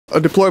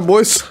Deploy,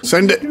 boys.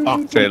 Send it.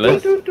 Okay,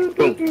 let's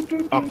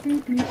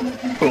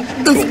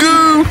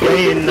go.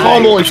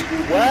 Come on.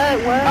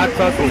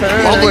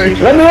 Lovely.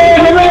 Let me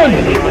in.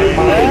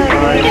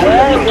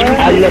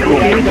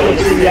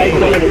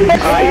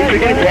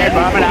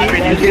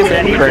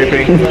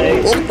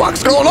 What the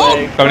fuck's going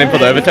on? coming in for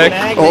the overtake.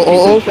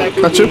 Oh.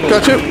 Catch him.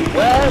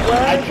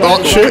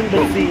 Oh, shit.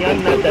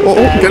 Oh,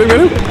 get him.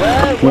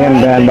 Get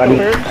him down, buddy.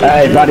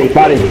 Hey, buddy. You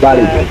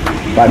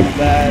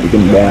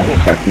can down.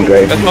 Fucking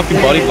great. That's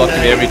fucking body blocks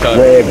me every time.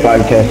 Rare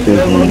podcasters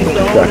and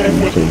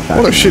destruction.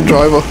 What a shit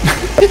driver.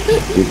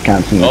 Just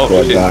cancelling the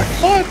quad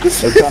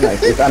box.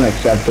 It's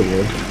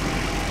unacceptable.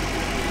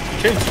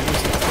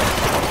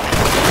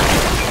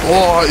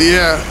 Oh,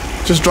 yeah.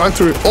 Just drive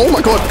through it. Oh my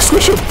god,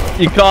 squish him.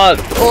 You can't.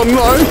 Oh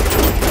no.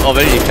 Oh,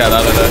 maybe you can.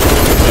 I don't know.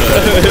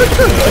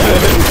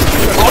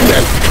 I'm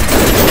dead.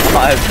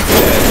 I'm dead.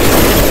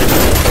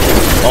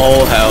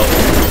 Oh hell.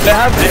 They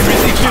have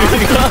everything.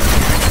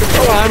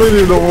 Oh, I don't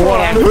even know what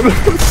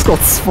happened. Just got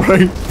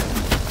sprayed.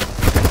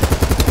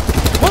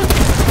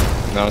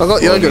 No, I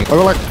got yogurt. I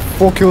got like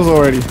 4 kills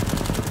already.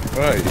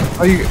 Right.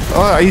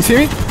 Are you seeing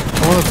me?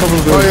 I'm on the top of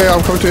the building. Oh yeah,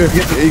 I'm coming to you.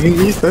 You can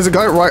eat. There's a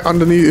guy right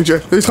underneath you,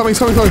 Jeff. He's coming. I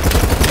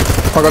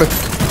got it.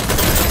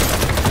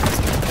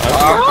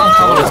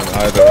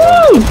 I don't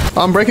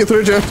know. I'm breaking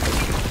through, Jeff.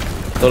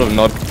 Sort of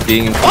not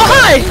being. Oh,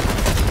 hi!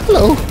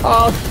 Hello.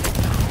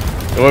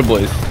 Don't worry,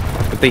 boys.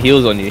 Put the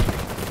heels on you.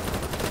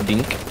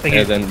 Dink.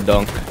 And then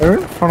dunk. They're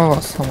in front of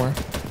us somewhere.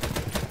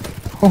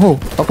 Oh,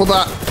 I put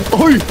that.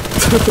 Oi!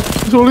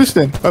 What's all this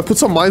then? I put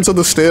some mines on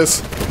the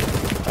stairs.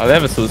 Oh, they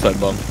have a suicide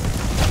bomb.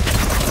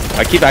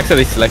 I keep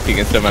accidentally selecting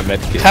instead of my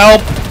medkit.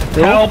 Help!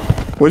 Help!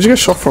 Where'd you get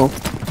shot from?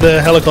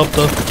 The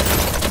helicopter.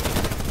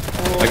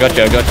 I got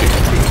you. I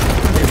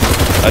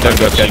don't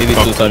got you. I need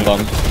these suicide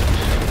bombs.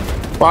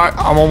 Bye,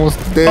 I'm almost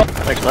dead.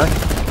 Thanks, man.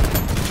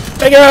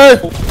 Take it!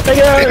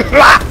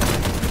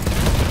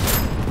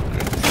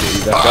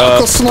 I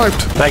got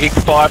sniped. Taking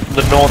fire from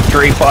the North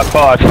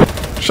 355.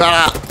 Shut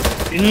up.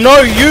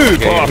 No, you!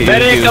 Okay,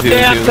 medic, up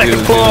down,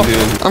 second floor.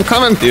 I'm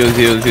coming.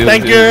 Heals.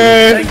 Thank you!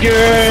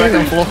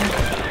 Second floor.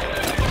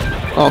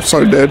 Oh, I'm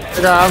so dead.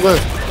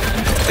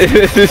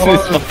 This is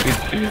fucking...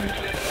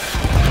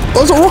 Oh,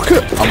 there's a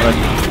rocket.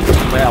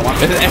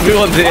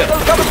 Everyone's here.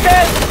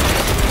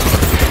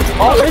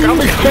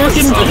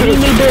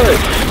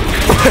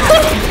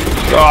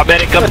 Oh,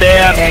 medic, come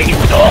down.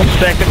 Oh,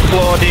 second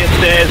floor near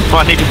stairs.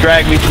 Might need to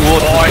drag me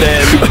towards the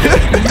stairs.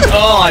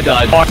 Oh, I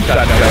died. I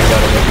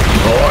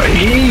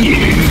hear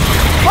you.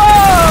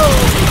 Whoa!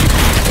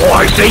 Oh,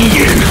 I see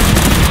you.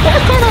 I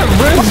can't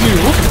res you.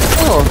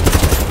 Oh.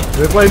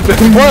 Bro,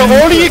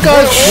 all of you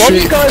guys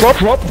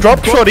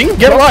drop shotting.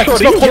 Get right,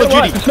 it's not Call of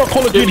Duty. It's not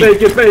Call of Duty.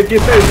 Get paid.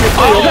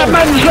 Oh, that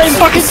man's playing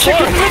fucking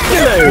chicken.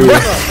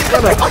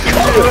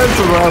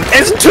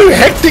 It's too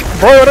hectic,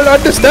 bro. I don't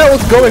understand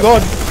what's going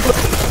on.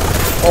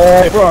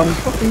 Oh, bro, I'm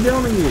fucking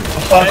down on you.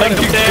 Thank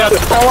you.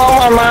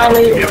 Oh,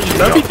 Molly.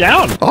 Don't be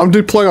down. I'm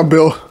deploying a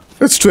bill.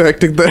 It's too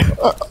hectic there.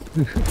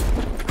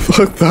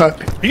 Fuck that.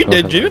 Are you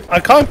dead, dude? I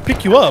can't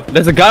pick you up.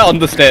 There's a guy on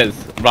the stairs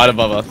right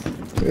above us.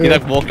 He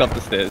like walked up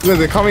the stairs. Yeah,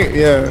 they're coming.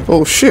 Yeah.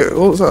 Oh shit,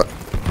 what was that?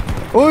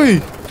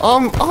 Oi!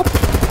 I'm up!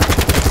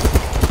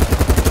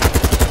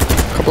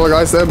 Couple of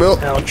guys there, Bill.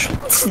 Ouch.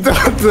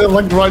 They're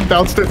like right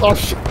downstairs. Oh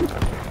shit.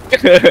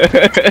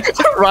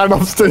 Right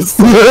upstairs.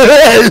 Dude,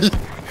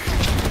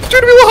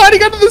 we were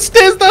hiding under the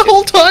stairs that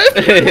whole time!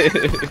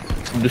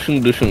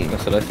 Dushung,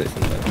 that's what I say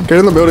sometimes. Get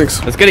in the buildings.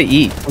 Let's get to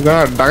eat. I'm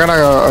gonna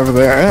daga over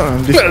there.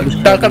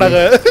 Daga.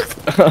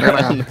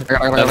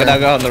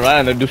 Daga on the right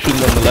and a dushung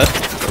on the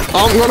left.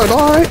 I'm gonna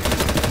die.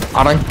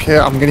 I don't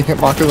care. I'm getting hit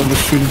markers. I'm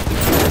just shooting.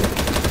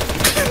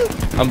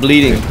 I'm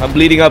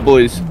bleeding up,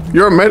 boys.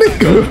 You're a medic?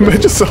 Go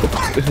med yourself.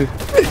 Here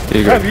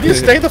you Damn, you need to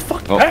stay the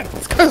fuck back.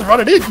 This guy's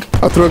running in.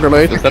 I threw a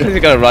grenade. Sometimes you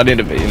gotta run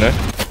into me, you know?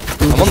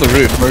 I'm on the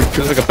roof.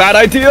 It's like a bad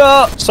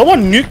idea.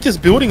 Someone nuked this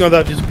building on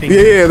that just ping.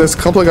 Yeah, there's a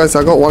couple of guys.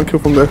 I got 1 kill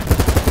from there.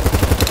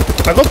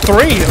 I got 3.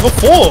 I got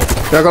 4.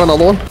 Yeah, I got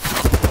another one.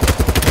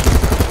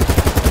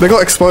 They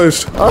got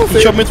exposed. He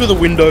shot me through the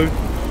window.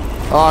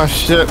 Oh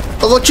shit. I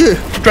got you.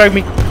 Drag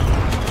me.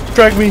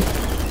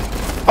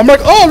 I'm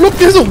like, oh look,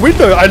 there's a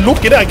window. I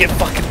look at it, I get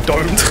fucking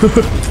domed.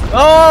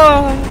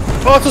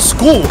 Oh, it's a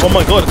school. Oh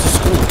my god, it's a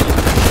school.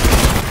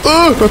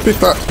 Oh, I picked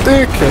that.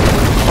 Okay.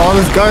 Oh,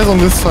 there's guys on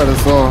this side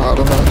as well. I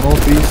don't know,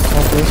 northeast.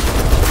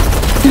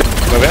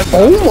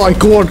 Oh my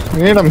god.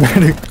 We need a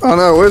medic. I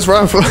know, where's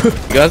Rafa?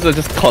 You guys are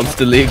just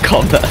constantly in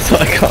combat, so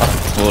I can't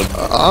spawn.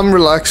 I'm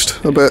relaxed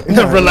a bit.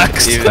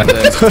 Relaxed.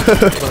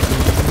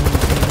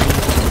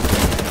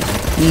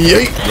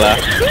 Yeet.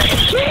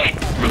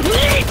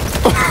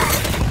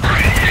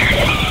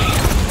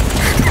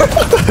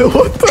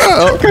 What the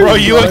hell? Bro,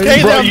 you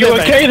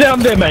okay down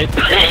there, mate?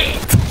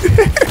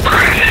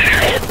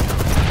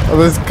 Oh,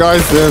 there's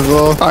guys there as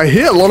well. I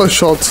hear a lot of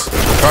shots.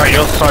 Bro,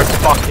 you're so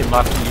fucking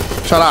lucky.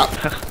 Shut up.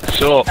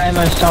 Sure.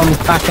 Some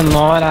fucking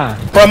lighter.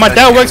 Bro, my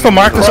dad works for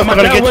Microsoft. I'm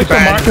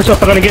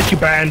gonna get you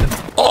banned.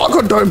 Oh, I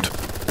got domed.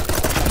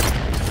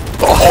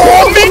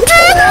 Oh, me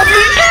too!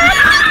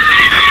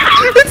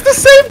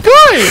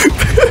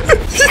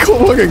 He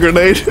got like a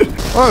grenade.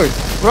 Oh,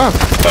 run.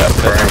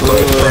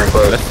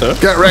 Yes, sir.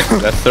 Get wrecked.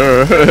 Yes,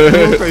 sir.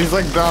 Look, he's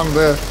like down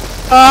there.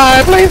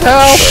 Hi, please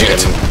help.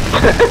 Shit.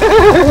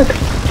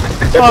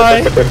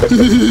 Hi.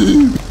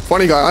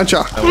 Funny guy, aren't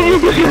ya?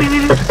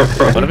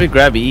 Why don't we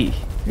grab E?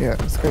 Yeah,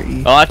 let's go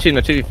E. Oh, actually,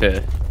 no, to be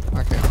fair.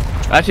 Okay.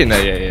 Actually, no,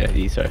 yeah,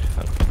 E, sorry.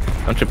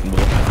 I'm tripping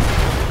ball.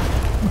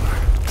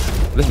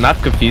 This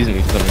map confused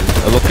me for some reason.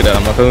 I look at it,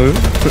 I'm like, oh.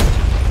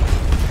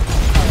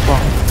 Wow,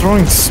 I'm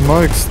throwing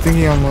smokes,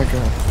 thinking I'm like a...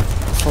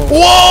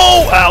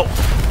 Whoa! Ow.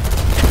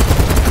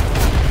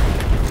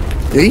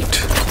 Yeet?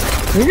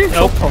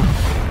 Help.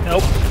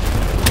 Help.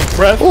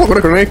 Breath. Oh, I got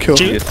a grenade kill.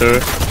 Cheat. Yes, sir.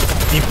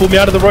 Can you pull me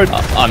out of the road?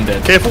 I'm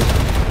dead. Careful.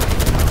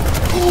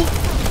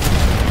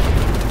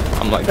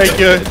 I'm like, Thank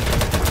you. dead.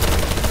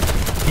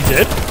 You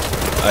dead?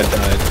 I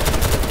died.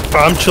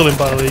 I'm chilling,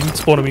 by the way. You can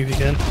spawn on me if you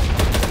can.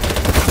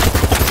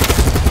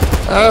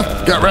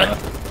 Get wrecked.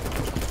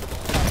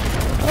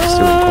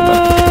 Still in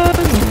combat.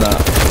 Nah,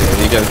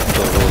 yeah, you guys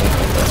still all in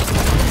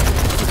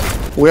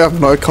combat. We have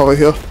no cover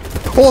here.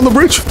 Oh, on the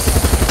bridge!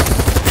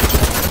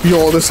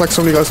 Yo, there's like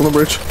so many guys on the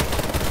bridge.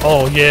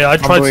 Oh, yeah, I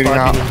tried bleeding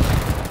out. sniping him.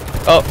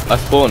 Oh, I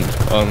spawned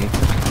on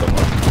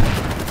someone.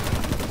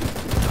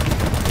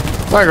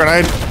 My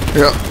grenade.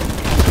 Yeah.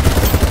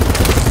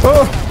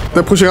 Oh,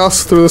 they're pushing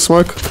us through the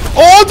smoke.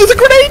 Oh, there's a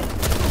grenade!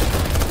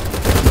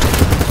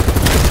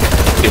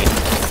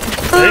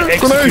 They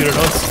executed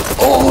us.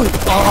 Oh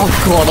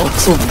god, I'm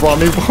so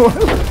running, boy.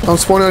 I'm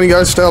spawning on you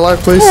guys, stay alive,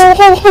 please.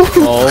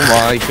 Oh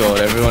my god,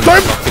 everyone.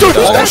 Don't,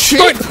 Oh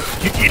shit!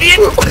 you idiot!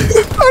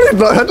 I didn't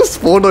know, I just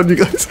spawned on you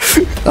guys.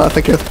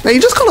 Thank you. Now you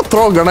just gotta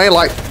throw a grenade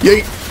like,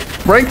 yeet.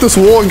 Break this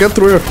wall and get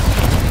through.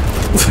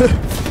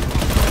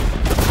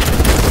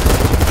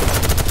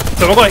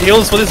 So I got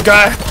heals for this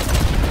guy.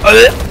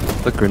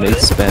 The grenade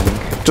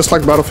spamming. Just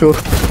like Battlefield.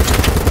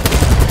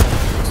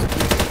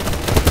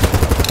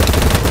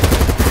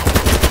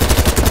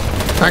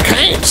 I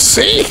can't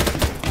see.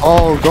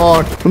 Oh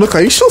god. Look,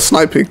 are you still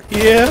sniping?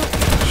 Yeah.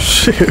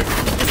 Shit.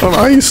 I don't know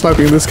how you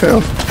sniping in this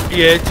chaos.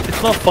 Yeah,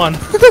 it's not fun.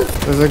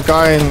 There's a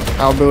guy in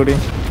our building.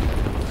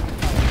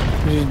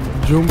 He's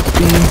jumping.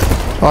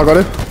 Oh, I got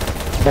it.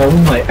 Oh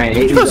my, I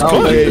hate You guys you.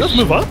 go. You guys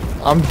move up.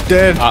 I'm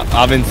dead.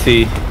 I'm in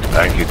C.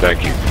 Thank you,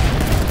 thank you.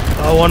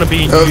 I want to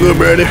be in That was you.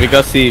 ready. We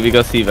got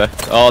C, back.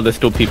 Oh, there's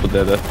still people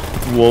there though.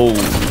 Whoa.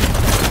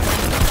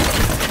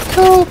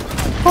 Help!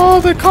 Oh,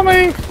 they're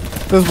coming!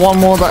 There's one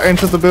more that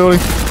entered the building.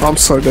 I'm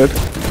so dead.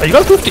 Are you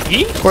guys moved to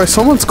E? Wait,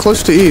 someone's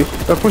close to E.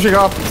 They're pushing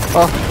up.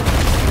 Oh,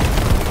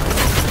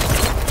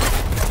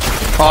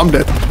 I'm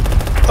dead.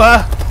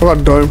 Ah. I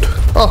got domed.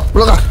 Oh,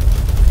 look at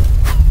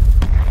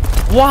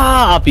that.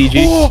 Wow,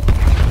 RPG.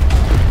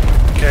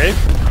 Okay.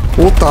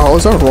 What the hell?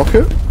 Is that a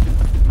rocket?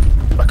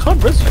 I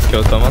can't res you.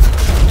 Kill someone.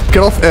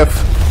 Get off F.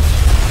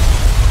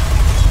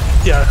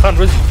 Yeah, I can't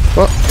res you.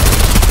 What?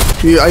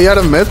 Are you out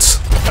of meds?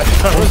 I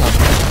can't res you.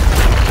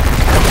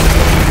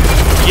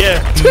 Yeah.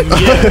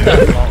 Yeah.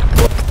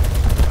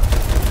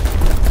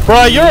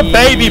 Bro, you're a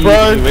baby,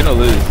 bro. You win or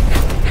lose?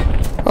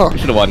 Oh. We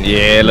should have won.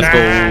 Yeah, let's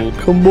go.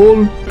 Come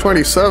on.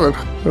 27.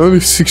 Only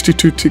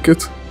 62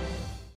 tickets.